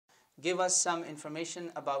give us some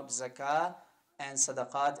information about Zakat and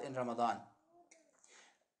Sadaqat in Ramadan.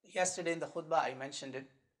 Yesterday in the khutbah I mentioned it.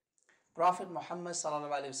 Prophet Muhammad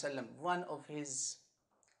sallallahu alaihi wasallam, one of his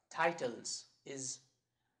titles is,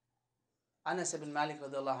 Anas ibn Malik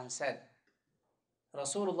radiallahu anhu said,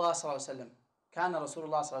 Rasulullah sallallahu alaihi wasallam, kana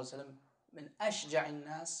Rasulullah sallallahu alaihi wasallam min ashja'in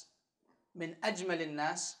nas, min ajmalin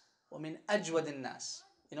nas, wa min ajwadin nas.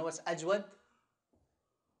 You know what's ajwad?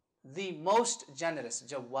 The most generous,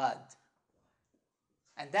 Jawad.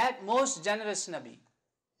 And that most generous Nabi,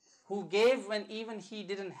 who gave when even he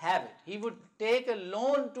didn't have it. He would take a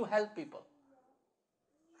loan to help people.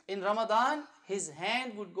 In Ramadan, his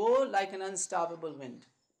hand would go like an unstoppable wind,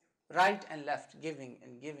 right and left, giving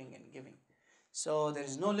and giving and giving. So there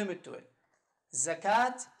is no limit to it.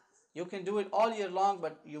 Zakat, you can do it all year long,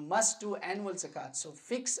 but you must do annual zakat. So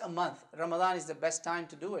fix a month. Ramadan is the best time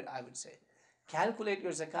to do it, I would say. Calculate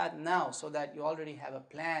your zakat now so that you already have a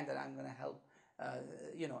plan that I'm going to help.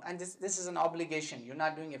 And this is an obligation. You're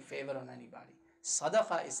not doing a favor on anybody.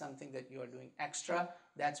 Sadaqah is something that you are doing extra.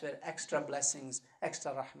 That's where extra blessings,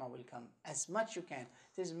 extra rahmah will come. As much you can.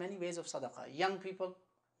 There's many ways of sadaqah. Young people,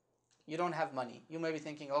 you don't have money. You may be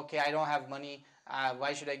thinking, okay, I don't have money.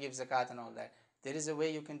 Why should I give zakat and all that? There is a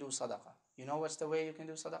way you can do sadaqah. You know what's the way you can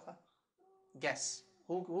do sadaqah? Guess.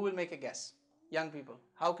 Who will make a guess? Young people.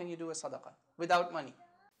 How can you do a sadaqah without money?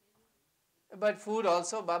 But food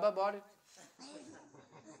also, Baba bought it.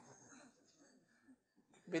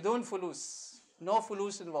 Bidun fulus. No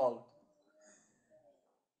fulus involved.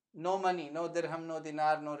 No money, no dirham, no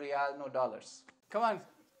dinar, no riyal, no dollars. Come on.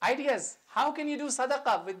 Ideas. How can you do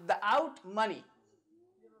sadaqah without money?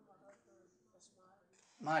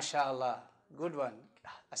 MashaAllah. Good one.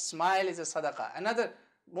 A smile is a sadaqah. Another,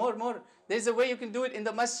 more. There's a way you can do it in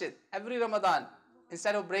the masjid every Ramadan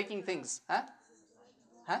instead of breaking things.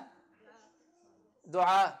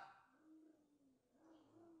 Dua.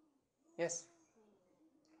 Yes.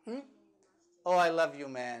 Oh, I love you,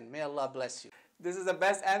 man. May Allah bless you. This is the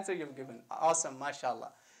best answer you've given. Awesome,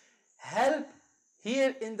 mashallah. Help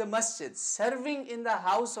here in the masjid, serving in the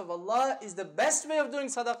house of Allah is the best way of doing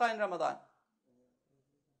sadaqah in Ramadan.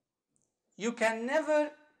 You can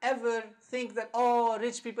never ever think that, oh,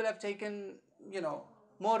 rich people have taken,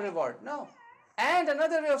 more reward. No. And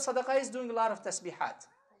another way of sadaqah is doing a lot of tasbihat.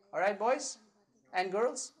 Alright, boys and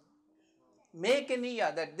girls? Make a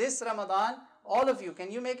niyyah that this Ramadan, all of you,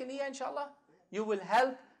 can you make a niyyah, inshallah? You will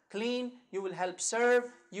help clean, you will help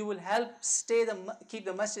serve, you will help keep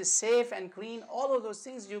the masjid safe and clean. All of those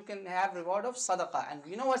things you can have reward of sadaqah. And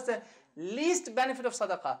you know what's the least benefit of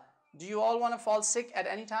sadaqah? Do you all want to fall sick at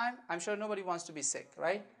any time? I'm sure nobody wants to be sick,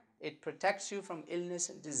 right? It protects you from illness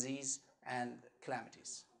and disease and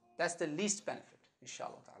calamities. That's the least benefit,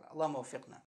 inshallah ta'ala. Allahumma wafiqna.